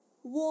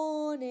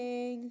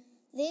Warning!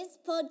 This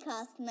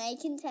podcast may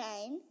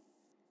contain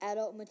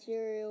Adult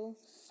material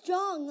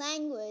strong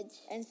language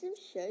and some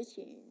show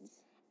tunes.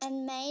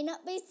 and may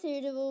not be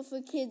suitable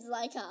for kids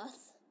like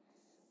us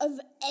of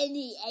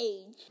any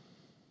age.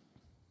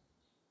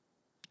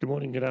 Good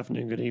morning, good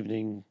afternoon, good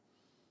evening.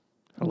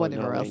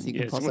 Whatever else you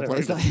can possibly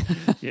whatever.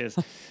 say. Yes.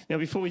 Now,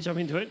 before we jump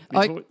into it,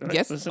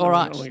 Yes, listen, all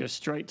right. I want to go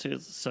straight to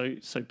so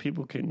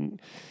people can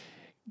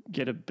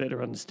get a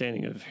better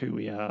understanding of who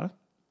we are.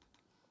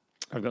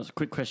 I've got some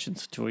quick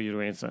questions for you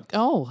to answer.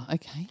 Oh,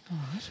 okay. All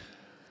right.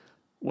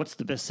 What's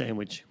the best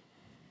sandwich?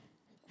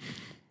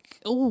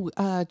 Oh,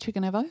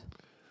 chicken evo.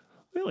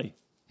 Really?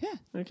 Yeah.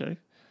 Okay.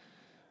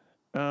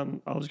 I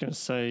was going to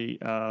say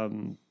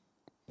ham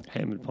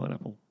and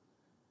pineapple.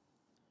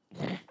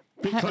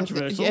 Bit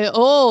controversial. Yeah.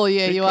 Oh,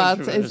 yeah, Bit you are.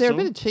 Is there a controversial.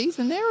 bit of cheese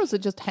in there, or is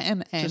it just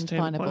ham and Just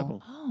ham and pineapple?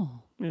 pineapple.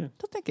 Oh, Yeah.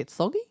 doesn't that get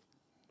soggy?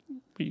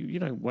 You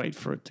don't wait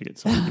for it to get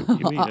something.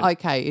 You eat it.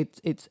 Okay,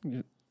 it's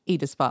Yeah.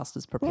 eat as fast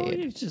as Well, prepared.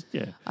 it's just,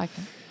 yeah.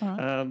 Okay, all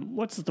right.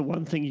 What's the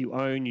one thing you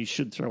own you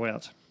should throw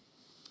out?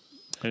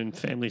 And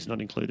family's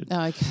not included.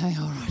 Okay,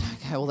 all right.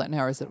 Okay, well, that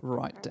narrows it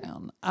right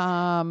down.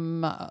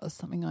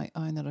 Something I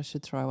own that I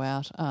should throw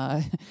out.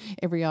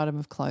 Every item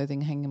of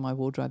clothing hanging in my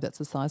wardrobe that's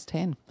a size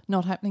 10.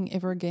 Not happening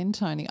ever again,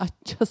 Tony. I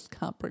just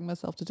can't bring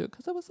myself to do it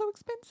because they were so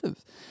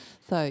expensive.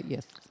 So,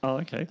 yes. Oh,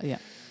 okay. Yeah.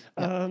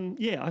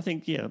 I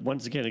think,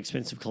 once again,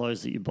 expensive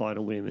clothes that you buy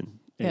to women.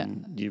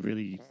 And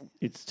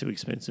it's too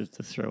expensive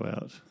to throw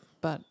out.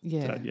 But,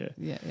 yeah. So,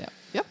 yeah.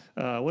 Yep.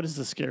 What is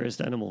the scariest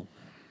animal?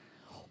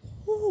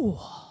 Ooh.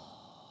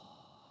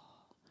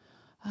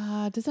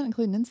 Does that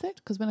include an insect?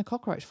 Because when a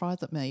cockroach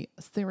flies at me,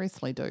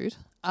 seriously, dude.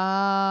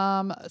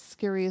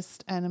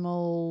 Scariest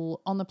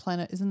animal on the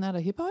planet, isn't that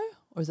a hippo?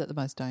 Or is that the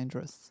most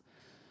dangerous?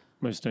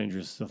 Most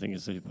dangerous, I think,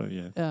 is the hippo,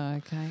 yeah.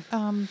 Okay.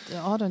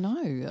 I don't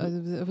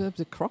know.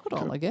 A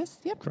crocodile, I guess.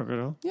 Yep.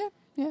 Crocodile? Yeah.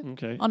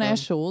 Okay. On our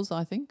shores,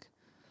 I think.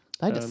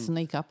 They just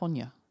sneak up on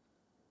you.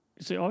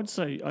 See, I'd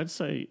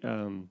say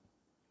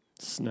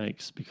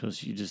snakes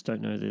because you just don't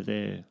know they're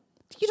there.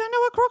 You don't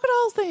know a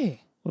crocodile's there.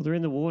 Well, they're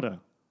in the water.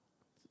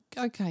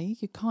 Okay,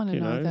 you kind of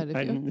You know, that. If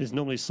and there's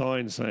normally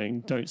signs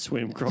saying "Don't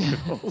swim,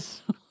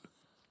 crocodiles."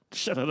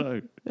 Shut it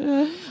out.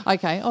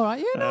 okay, all right.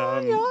 Yeah,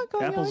 no,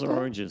 Apples or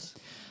oranges?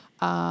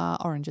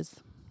 Oranges.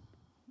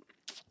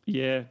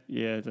 Yeah,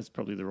 that's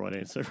probably the right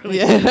answer. Really.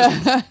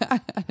 Yeah.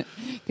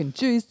 You can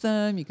juice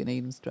them, you can eat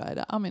them straight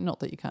up. I mean, not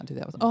that you can't do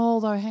that with.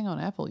 Although, hang on,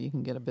 apple, you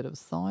can get a bit of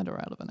cider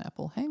out of an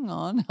apple. Hang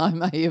on, I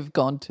may have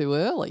gone too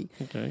early.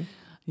 Okay.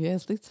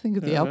 Yes, let's think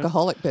of the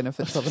alcoholic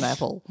benefits of an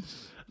apple.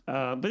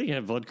 But you can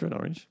have vodka and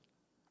orange.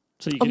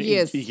 So you Oh, can,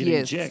 yes, you can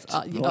yes. inject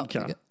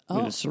vodka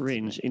with a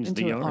syringe into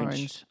the an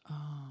orange.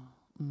 Oh,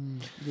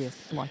 yes,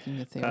 liking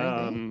the theory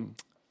there.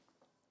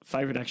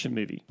 Favorite action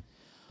movie?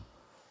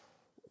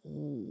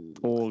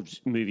 Or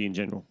movie in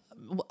general?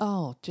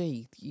 Oh,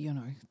 gee,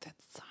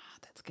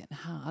 that's getting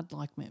hard.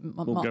 Like my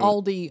We'll go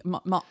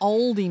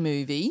oldie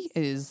movie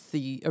is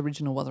the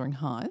original Wuthering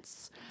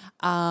Heights.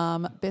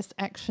 Best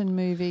action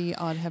movie,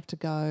 I'd have to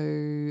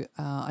go.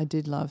 I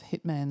did love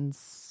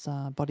Hitman's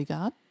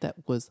Bodyguard. That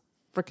was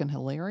freaking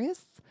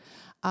hilarious.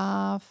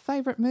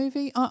 Favorite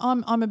movie?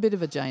 I'm a bit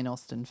of a Jane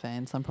Austen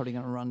fan, so I'm probably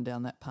going to run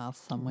down that path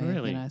somewhere.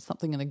 Really? You know,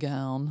 something in a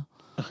gown.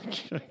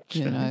 Okay.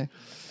 You know.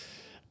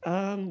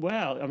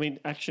 Wow. I mean,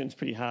 action's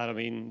pretty hard. I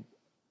mean,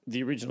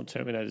 the original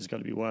Terminator's got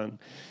to be one.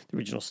 The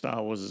original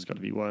Star Wars has got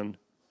to be one.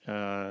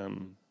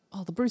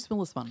 Oh, the Bruce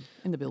Willis one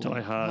in the building.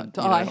 Die Hard,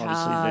 Die you know,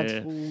 Hard. obviously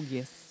there. Oh,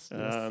 yes.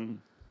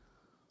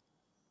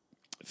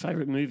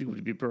 Favorite movie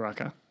would be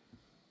Baraka.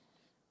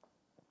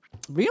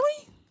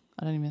 Really?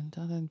 I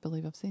don't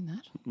believe I've seen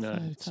that. No,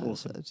 it's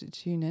awesome. So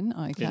tune in.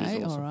 Okay,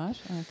 awesome. all right.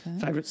 Okay.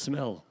 Favorite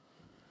smell?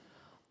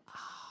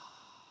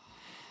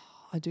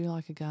 I do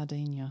like a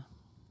gardenia.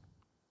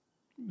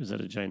 Was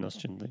that a Jane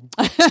Austen thing?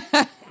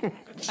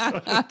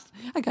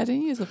 A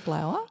gardenia is a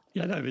flower.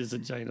 Yeah, no, is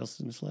it Jane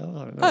Austen flower?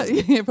 I don't know. Oh,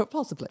 yeah, but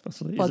possibly.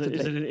 Possibly. Possibly.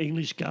 Is it an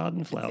English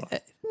garden flower?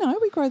 No,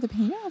 we grow them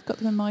here. I've got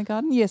them in my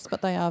garden. Yes,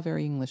 but they are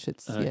very English.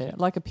 It's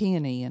like a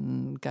peony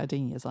and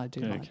gardenias. I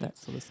do like that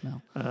sort of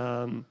smell.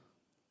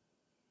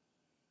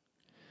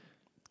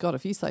 God,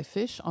 if you say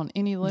fish on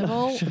any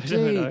level,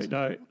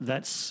 No.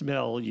 That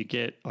smell you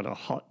get on a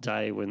hot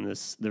day when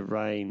the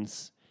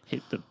rains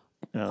hit the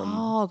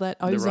that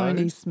the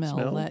ozony road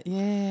smell. That,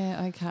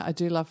 yeah, okay. I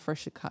do love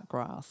freshly cut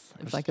grass.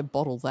 If they could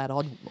bottle that,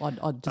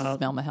 I'd just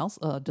smell my house.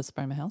 Just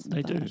spray my house.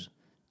 They do.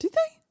 Do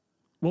they?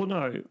 Well,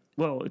 no.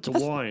 Well, it's a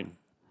wine.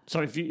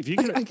 So if you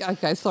get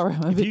Okay, sorry,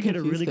 I'm a if bit you get a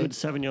confused really there. good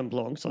Sauvignon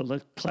Blanc, so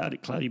like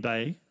Cloudy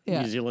Bay,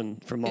 Yeah. New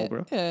Zealand from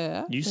Marlborough,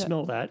 you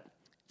smell that,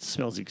 it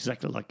smells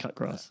exactly like cut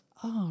grass.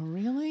 Oh,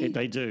 really?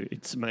 They do.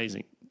 It's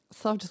amazing.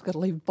 So I've just got to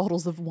leave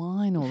bottles of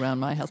wine all around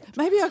my house.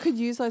 Maybe I could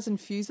use those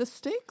infuser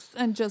sticks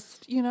and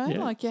just,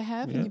 like you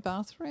have in your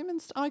bathroom,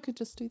 and I could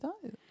just do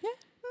those.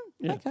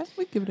 Yeah. Okay,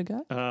 we'd give it a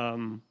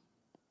go.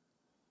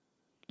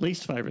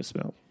 Least favourite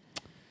smell?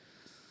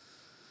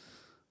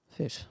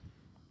 Fish.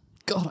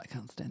 God, I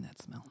can't stand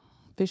that smell.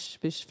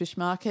 Fish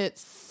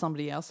markets,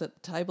 somebody else at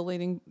the table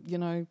eating,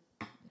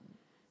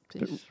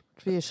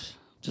 Fish.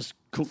 Just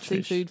cooked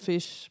Seafood,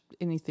 fish,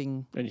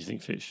 anything. Anything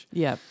fish.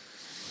 Yeah.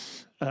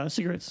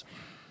 Cigarettes.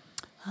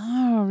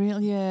 Oh,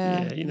 really?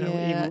 Yeah.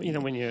 Yeah,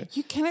 even when you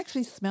You can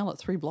actually smell it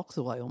 3 blocks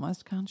away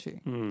almost, can't you?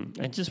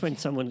 and just when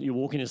you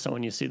walk into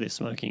someone, you see they're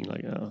smoking,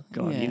 like, oh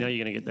god, Yeah. you know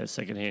you're going to get that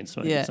secondhand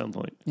smoke Yeah. at some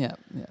point. Yeah,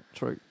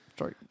 true.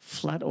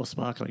 Flat or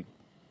sparkling?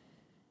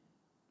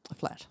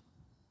 Flat.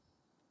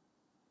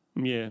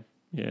 Yeah.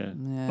 Yeah.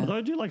 Although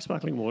I do like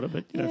sparkling water,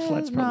 but Yeah,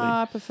 flat's no, probably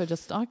I prefer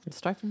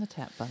straight from the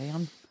tap, buddy.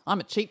 I'm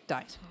a cheap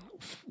date.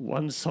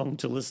 one song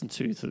to listen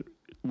to the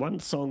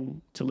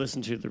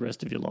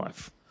rest of your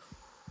life.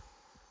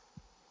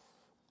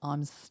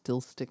 I'm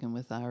still sticking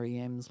with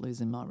REM's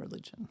Losing My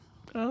Religion.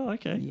 Oh,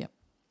 okay. Yep.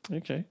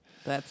 Okay.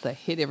 That's a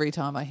hit every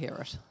time I hear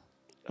it.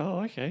 Oh,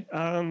 okay.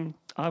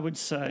 I would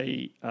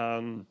say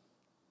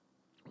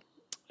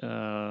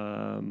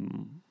Born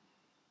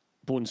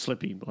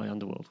Slippy by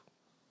Underworld.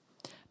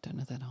 Don't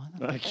know that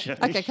either. Okay.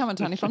 Okay, come on,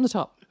 Tony, from the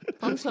top.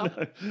 From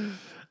the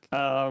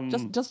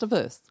top. Just a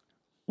verse.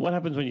 What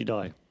happens when you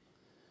die?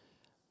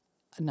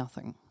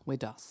 Nothing. We're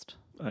dust.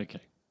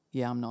 Okay.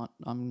 Yeah, I'm not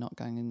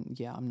going in.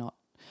 Yeah, I'm not.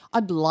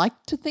 I'd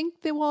like to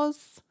think there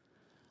was.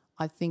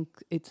 I think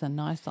it's a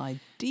nice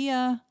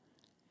idea,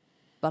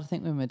 but I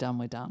think when we're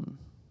done.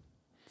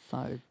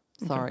 So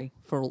sorry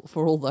for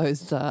all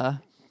those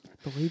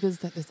believers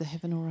that there's a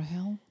heaven or a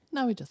hell.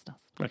 No, we're just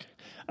us. Okay.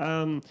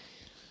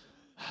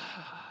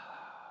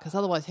 Because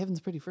otherwise,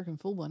 heaven's pretty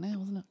freaking full by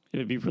now, isn't it? It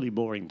would be really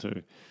boring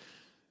too.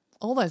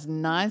 All those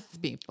nice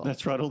people.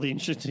 That's right. All the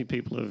interesting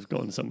people have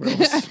gone somewhere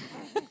else.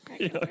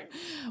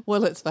 Well,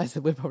 let's face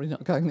it, we're probably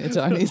not going there,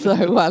 Tony. So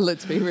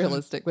let's be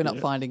realistic. We're not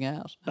finding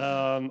out.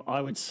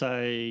 I would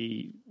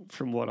say,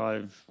 from what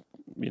I've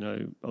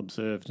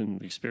observed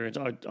and experienced,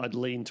 I'd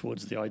lean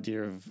towards the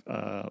idea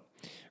of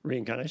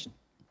reincarnation.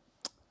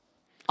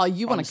 Oh,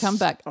 you want to come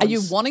back? Are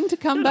you wanting to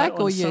come back,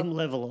 or on you? some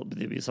level,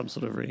 there'll be some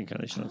sort of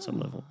reincarnation on some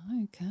level.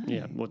 Okay.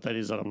 Yeah, what that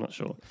is, I'm not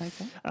sure.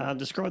 Okay.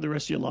 Describe the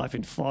rest of your life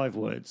in 5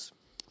 words.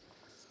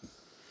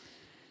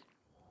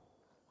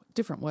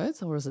 Different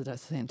words, or is it a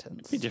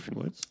sentence? Be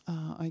different words.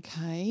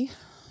 Okay.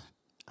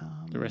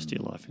 The rest of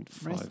your life in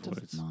 5 Rest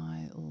words. of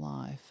my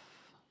life.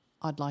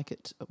 What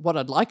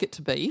I'd like it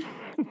to be.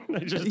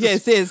 Just-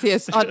 Yes.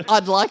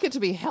 I'd like it to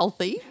be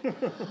healthy.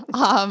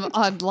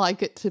 I'd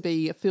like it to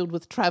be filled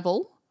with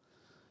travel,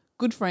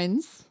 good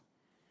friends,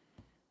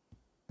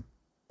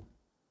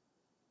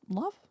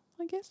 love,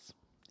 I guess.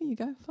 There you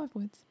go, 5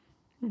 words.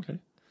 Okay.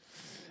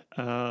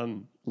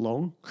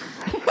 Long.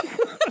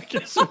 I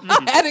guess it would be.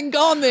 I hadn't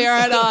gone there,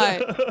 had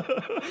I?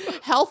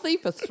 Healthy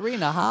for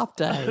 3.5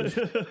 days.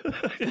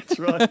 That's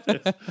right.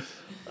 Yes.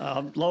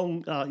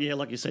 Long,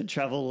 like you said,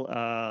 travel,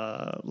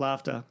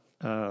 laughter,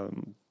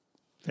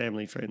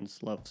 family, friends,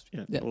 love,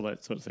 all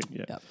that sort of thing.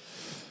 Yeah. Yep.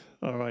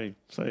 All righty.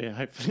 So,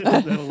 hopefully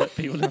that'll let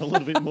people know a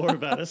little bit more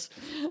about us.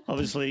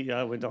 Obviously,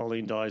 when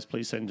Darlene dies,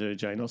 please send her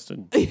Jane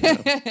Austen.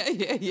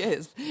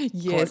 Yes,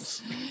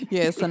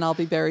 and I'll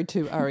be buried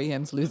to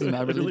REM's Losing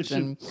My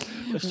Religion.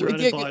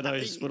 Surrounded by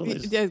those, what are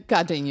those?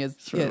 Gardenias.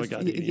 Surrounded by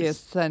gardenias.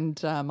 Yes,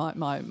 and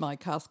my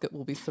casket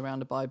will be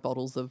surrounded by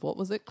bottles of, what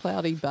was it,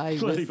 Cloudy Bay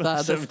with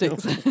the 7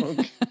 sticks.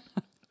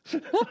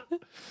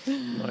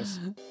 Nice.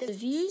 The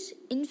views,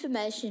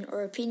 information,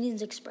 or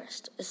opinions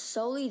expressed are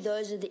solely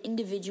those of the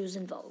individuals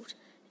involved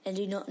and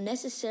do not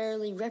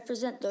necessarily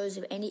represent those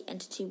of any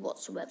entity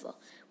whatsoever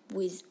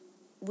with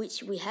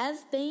which we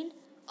have been,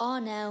 are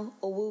now,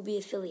 or will be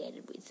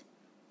affiliated with.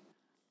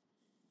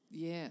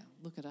 Yeah,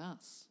 look at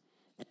us.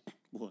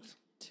 What?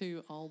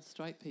 2 old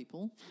straight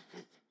people.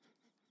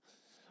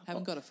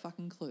 Haven't got a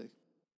fucking clue.